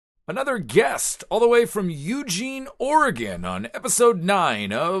another guest all the way from Eugene, Oregon on episode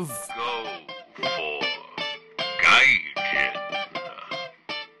 9 of Go for Gaijin.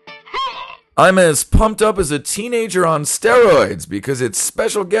 I'm as pumped up as a teenager on steroids because it's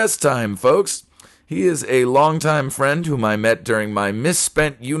special guest time, folks. He is a longtime friend whom I met during my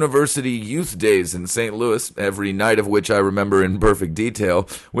misspent university youth days in St. Louis, every night of which I remember in perfect detail,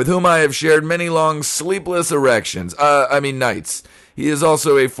 with whom I have shared many long sleepless nights. He is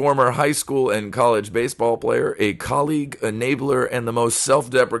also a former high school and college baseball player, a colleague, enabler, and the most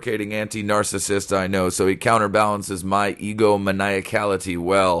self-deprecating anti-narcissist I know, so he counterbalances my egomaniacality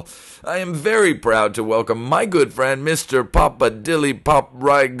well. I am very proud to welcome my good friend, Mr. Papa Dilly Pop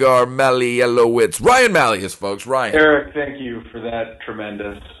Rygar Malielowitz. Ryan Malleus, folks. Ryan. Eric, thank you for that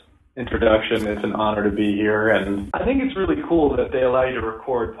tremendous introduction. It's an honor to be here, and I think it's really cool that they allow you to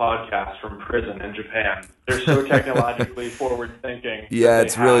record podcasts from prison in Japan. They're so technologically forward-thinking. Yeah,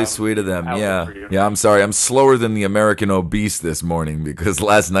 it's really sweet of them. Yeah, I'm sorry. I'm slower than the American obese this morning because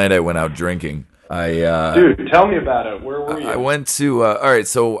last night I went out drinking. Dude, tell me about it. Where were you? I went to, all right,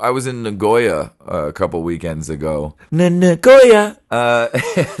 so I was in Nagoya a couple weekends ago. Nagoya!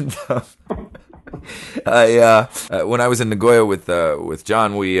 When I was in Nagoya with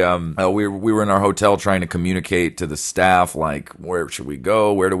John, we were in our hotel trying to communicate to the staff, like, where should we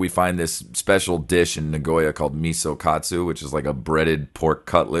go? Where do we find this special dish in Nagoya called miso katsu, which is like a breaded pork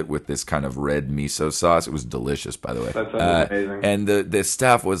cutlet with this kind of red miso sauce. It was delicious, by the way. That sounds amazing. And the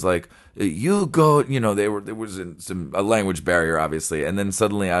staff was like, you go, there was a language barrier, obviously, and then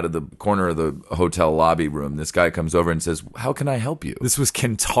suddenly out of the corner of the hotel lobby room, this guy comes over and says, how can I help you? This was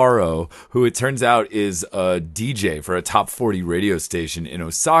Kentaro, who it turns out is a DJ for a top 40 radio station in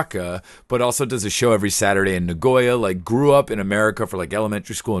Osaka, but also does a show every Saturday in Nagoya, like grew up in America for like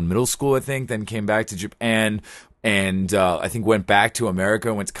elementary school and middle school, I think, then came back to Japan. And I think went back to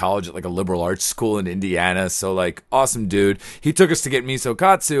America, went to college at like a liberal arts school in Indiana. So like awesome dude. He took us to get miso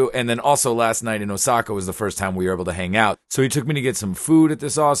katsu, and then also last night in Osaka was the first time we were able to hang out. So he took me to get some food at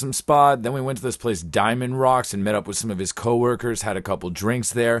this awesome spot. Then we went to this place Diamond Rocks and met up with some of his coworkers, had a couple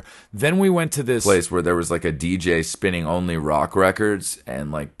drinks there. Then we went to this place where there was like a DJ spinning only rock records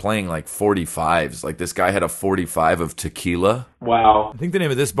and like playing like 45s. Like this guy had a 45 of tequila. Wow. I think the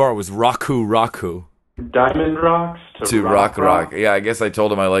name of this bar was Raku. Diamond Rocks to rock. Yeah, I guess I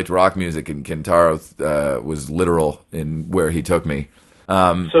told him I liked rock music, and Kentaro was literal in where he took me.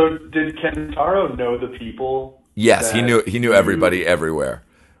 So did Kentaro know the people? Yes, he knew everybody everywhere.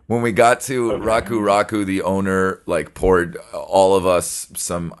 When we got to Raku, the owner like poured all of us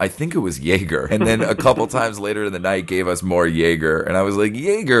some, I think it was Jaeger, and then a couple times later in the night gave us more Jaeger, and I was like,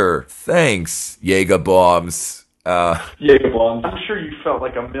 Jaeger, thanks, Jaeger bombs. Jaeger bombs. I'm sure you felt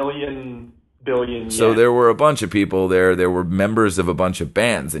like $1 billion. So there were a bunch of people there. There were members of a bunch of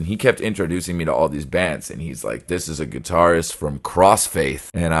bands, and he kept introducing me to all these bands. And he's like, "This is a guitarist from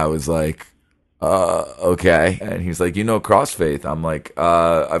Crossfaith," and I was like, "Okay." And he's like, "You know Crossfaith?" I'm like,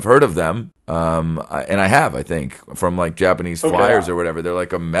 "I've heard of them, and I have, I think, from like Japanese Flyers or whatever. They're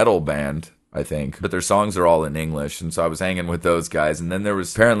like a metal band." I think. But their songs are all in English, and so I was hanging with those guys. And then there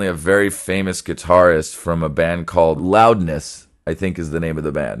was apparently a very famous guitarist from a band called Loudness, I think is the name of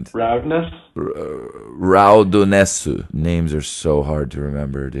the band. Roudness? Raudonesu. Names are so hard to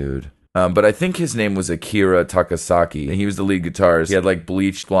remember, dude. But I think his name was Akira Takasaki. And he was the lead guitarist. He had like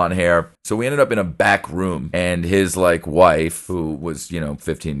bleached blonde hair. So we ended up in a back room, and his like wife, who was,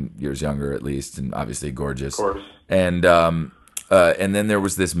 15 years younger at least, and obviously gorgeous. Of course. And then there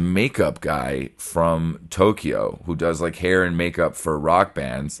was this makeup guy from Tokyo who does like hair and makeup for rock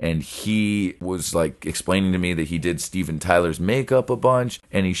bands. And he was like explaining to me that he did Steven Tyler's makeup a bunch.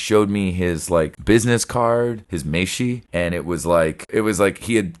 And he showed me his like business card, his meishi. And it was like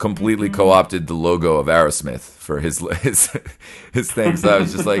he had completely co-opted the logo of Aerosmith for his thing. So I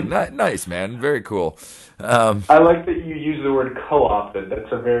was just like, nice, man. Very cool. I like that you use the word co-opted.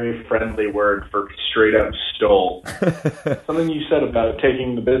 That's a very friendly word for straight up stole. Something you said about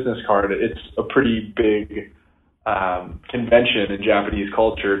taking the business card, it's a pretty big convention in Japanese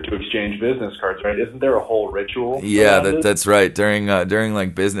culture to exchange business cards, right? Isn't there a whole ritual? Yeah, that's right. During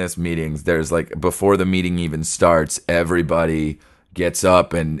like business meetings, there's like, before the meeting even starts, everybody gets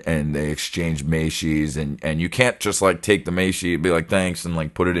up and they exchange meishis, and you can't just like take the meishi and be like thanks and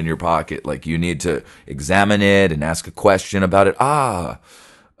like put it in your pocket. Like you need to examine it and ask a question about it. And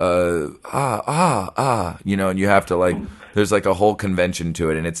you have to like, there's like a whole convention to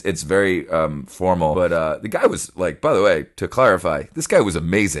it, and it's very formal. But the guy was like, by the way, to clarify, this guy was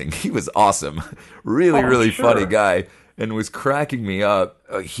amazing. He was awesome. Really funny guy. And was cracking me up.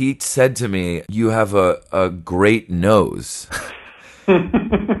 He said to me, "You have a great nose."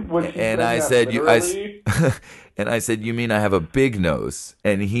 And I said, and I said, you mean I have a big nose?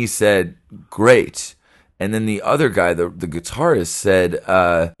 And he said, great. And then the other guy, the guitarist, said,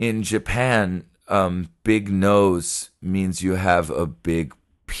 in Japan, big nose means you have a big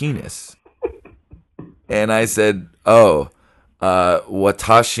penis. And I said, oh,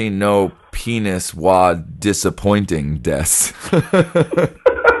 watashi no penis wa disappointing desu.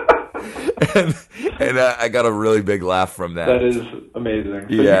 and I got a really big laugh from that. That is amazing.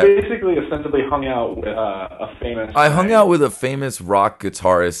 So Yeah. you basically ostensibly hung out with a famous... I hung out with a famous rock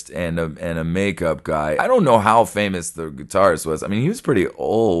guitarist and a makeup guy. I don't know how famous the guitarist was. I mean, he was pretty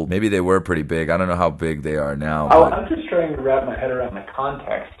old. Maybe they were pretty big. I don't know how big they are now. But I'm just trying to wrap my head around the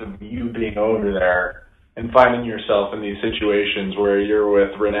context of you being over there and finding yourself in these situations where you're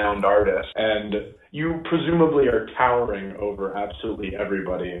with renowned artists and you presumably are towering over absolutely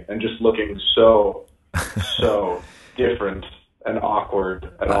everybody and just looking so different and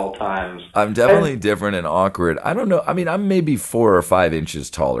awkward at all times. I'm definitely different and awkward. I don't know. I mean, I'm maybe 4 or 5 inches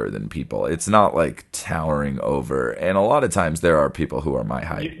taller than people. It's not like towering over. And a lot of times there are people who are my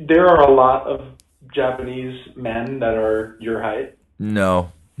height. There are a lot of Japanese men that are your height.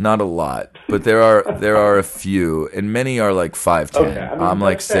 No. Not a lot, but there are a few, and many are like 5'10". Okay, I mean, I'm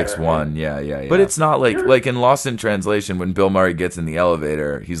like that's fair, 6'1". Yeah. But it's not like in Lost in Translation when Bill Murray gets in the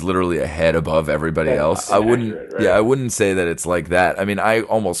elevator, he's literally a head above everybody else. I wouldn't, right? I wouldn't say that it's like that. I mean, I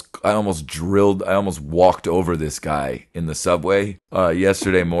almost walked over this guy in the subway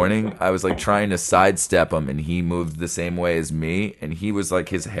yesterday morning. I was like trying to sidestep him, and he moved the same way as me, and he was like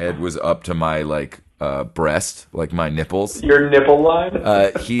his head was up to my like breast, like my nipples. Your nipple line? And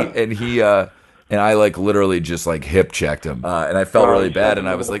I like literally just like hip checked him, and I felt really bad. And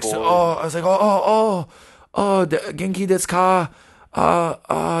I was like, genki desu ka?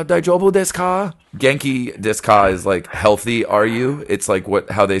 Daijobu desu ka? Genki desu ka is like healthy. Are you? It's like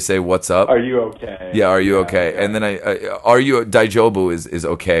how they say what's up. Are you okay? Yeah, are you okay? And then are you Daijobu is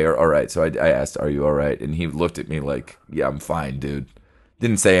okay or all right. So I asked, are you all right? And he looked at me like, yeah, I'm fine, dude.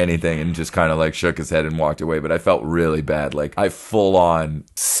 Didn't say anything and just kind of like shook his head and walked away. But I felt really bad. Like I full on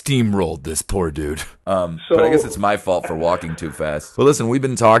Steamrolled this poor dude. but I guess it's my fault for walking too fast. Well, listen, we've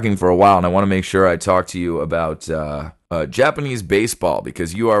been talking for a while, and I want to make sure I talk to you about Japanese baseball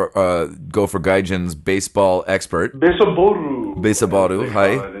because you are Gopher Gaijin's baseball expert. Besaboru.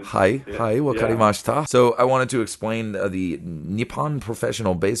 Hi. Wakarimashita. So I wanted to explain the Nippon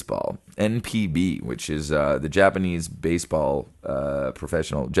Professional Baseball, NPB, which is the Japanese baseball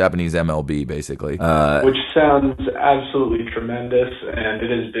professional, Japanese MLB, basically. Which sounds absolutely tremendous, and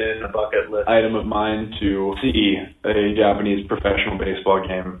it has been a bucket list item of mine to see a Japanese professional baseball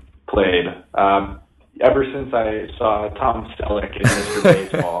game played. Ever since I saw Tom Selleck in Mr.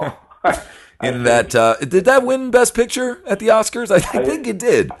 Baseball. In that, did that win Best Picture at the Oscars? I think it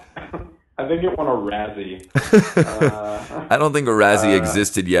did. I think it won a Razzie. I don't think a Razzie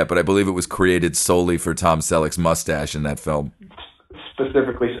existed yet, but I believe it was created solely for Tom Selleck's mustache in that film.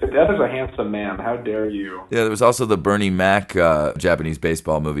 Specifically, that is a handsome man. How dare you? Yeah, there was also the Bernie Mac Japanese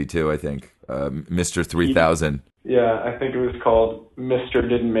baseball movie too, I think. Mr. 3000. Yeah, I think it was called Mr.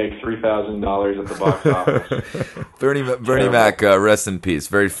 Didn't Make $3,000 at the box office. Bernie Mac, rest in peace.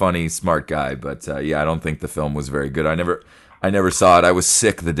 Very funny, smart guy, but yeah, I don't think the film was very good. I never saw it. I was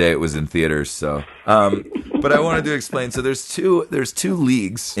sick the day it was in theaters. So, but I wanted to explain. So there's two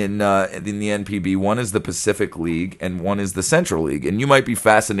leagues in the NPB. One is the Pacific League, and one is the Central League. And you might be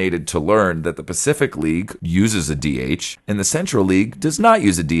fascinated to learn that the Pacific League uses a DH, and the Central League does not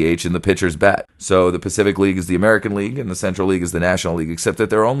use a DH in the pitcher's bat. So the Pacific League is the American League, and the Central League is the National League. Except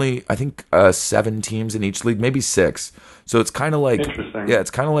that there are only, I think, 7 teams in each league, maybe 6. So it's kind of like, yeah, it's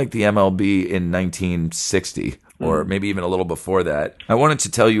kind of like the MLB in 1960. Or maybe even a little before that. I wanted to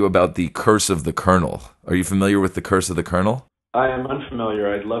tell you about the Curse of the Colonel. Are you familiar with the Curse of the Colonel? I am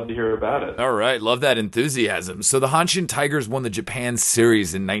unfamiliar. I'd love to hear about it. All right, love that enthusiasm. So the Hanshin Tigers won the Japan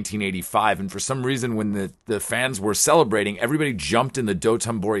Series in 1985, and for some reason when the fans were celebrating, everybody jumped in the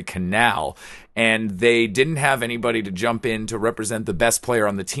Dotonbori Canal, and they didn't have anybody to jump in to represent the best player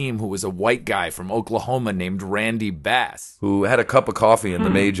on the team, who was a white guy from Oklahoma named Randy Bass. Who had a cup of coffee in the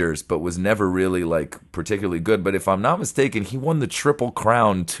majors, but was never really, like, particularly good. But if I'm not mistaken, he won the Triple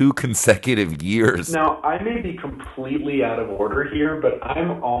Crown 2 consecutive years. Now, I may be completely out of order here, but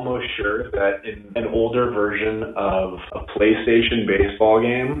I'm almost sure that in an older version of a PlayStation baseball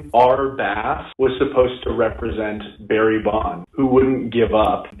game, our Bass was supposed to represent Barry Bonds, who wouldn't give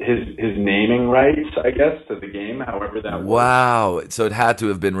up his naming naming rights, I guess, to the game, however that works. Wow. So it had to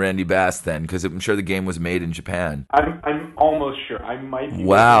have been Randy Bass then, because I'm sure the game was made in Japan. I'm almost sure. I might be.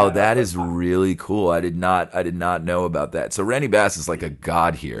 Wow, making that up, is really cool. I did not know about that. So Randy Bass is like a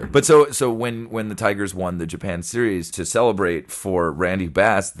god here. But so when the Tigers won the Japan series, to celebrate for Randy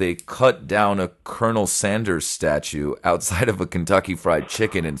Bass, they cut down a Colonel Sanders statue outside of a Kentucky Fried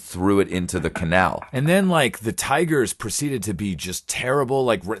Chicken and threw it into the canal. And then, like, the Tigers proceeded to be just terrible.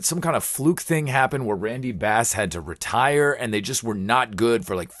 Like, some kind of fluke thing happened where Randy Bass had to retire, and they just were not good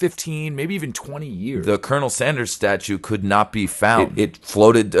for like 15, maybe even 20 years. The Colonel Sanders statue could not be found. It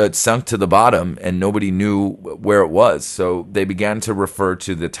floated, sunk to the bottom, and nobody knew where it was. So they began to refer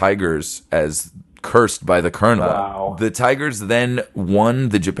to the Tigers as cursed by the Colonel. Wow. The Tigers then won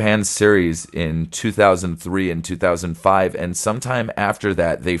the Japan series in 2003 and 2005, and sometime after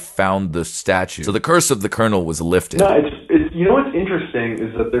that, they found the statue. So the curse of the Colonel was lifted. No, it's you know what's interesting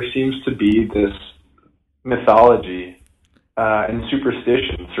is that there seems to be this mythology and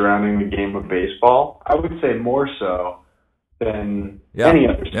superstition surrounding the game of baseball. I would say more so than any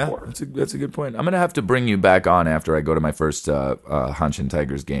other sport. That's a good point. I'm going to have to bring you back on after I go to my first Hanshin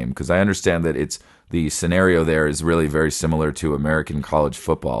Tigers game, because I understand that the scenario there is really very similar to American college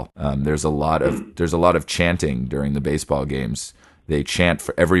football. There's a lot of chanting during the baseball games. They chant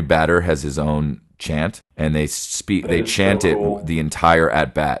for every batter has his own chant, and they chant so cool. it the entire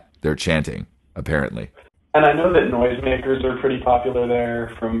at bat. They're chanting, apparently. And I know that noisemakers are pretty popular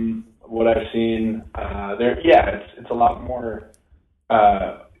there from what I've seen. It's a lot more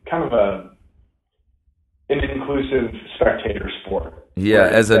kind of an inclusive spectator sport. Yeah,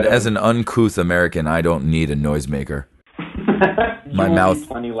 as an uncouth American, I don't need a noisemaker. My mouth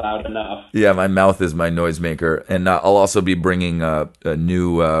plenty loud enough. Yeah, my mouth is my noisemaker, and I'll also be bringing a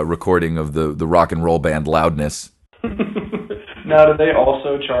new recording of the rock and roll band Loudness. Now, do they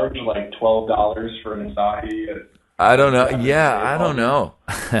also charge like $12 for an Asahi? I don't know. Yeah, I don't know.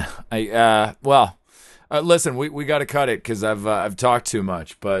 Listen, we got to cut it because I've talked too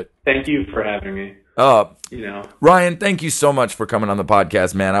much. But thank you for having me. Ryan, thank you so much for coming on the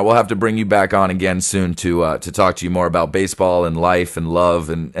podcast, man. I will have to bring you back on again soon to talk to you more about baseball and life and love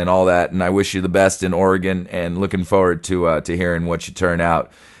and all that. And I wish you the best in Oregon, and looking forward to hearing what you turn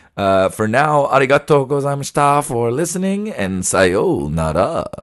out. For now, arigatou gozaimashita for listening, and sayonara.